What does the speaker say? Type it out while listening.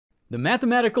The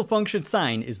mathematical function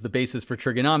sine is the basis for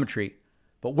trigonometry.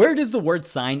 But where does the word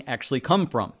sine actually come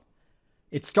from?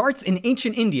 It starts in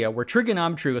ancient India, where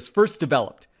trigonometry was first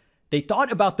developed. They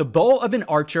thought about the bow of an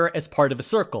archer as part of a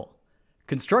circle.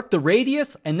 Construct the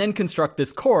radius and then construct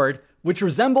this chord, which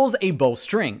resembles a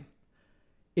bowstring.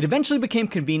 It eventually became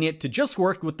convenient to just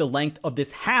work with the length of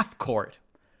this half chord.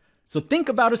 So think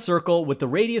about a circle with the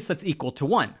radius that's equal to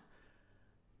 1.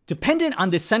 Dependent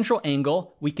on this central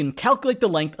angle, we can calculate the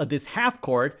length of this half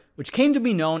chord, which came to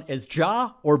be known as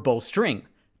ja or bowstring.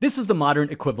 This is the modern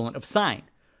equivalent of sine.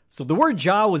 So the word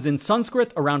ja was in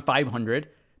Sanskrit around 500.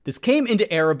 This came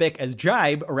into Arabic as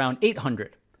jibe around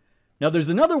 800. Now there's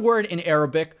another word in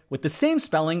Arabic with the same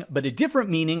spelling but a different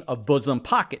meaning of bosom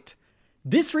pocket.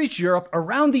 This reached Europe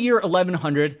around the year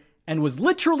 1100 and was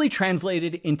literally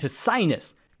translated into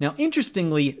sinus. Now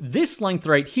interestingly, this length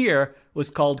right here was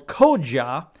called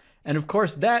koja, and of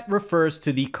course that refers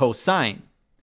to the cosine.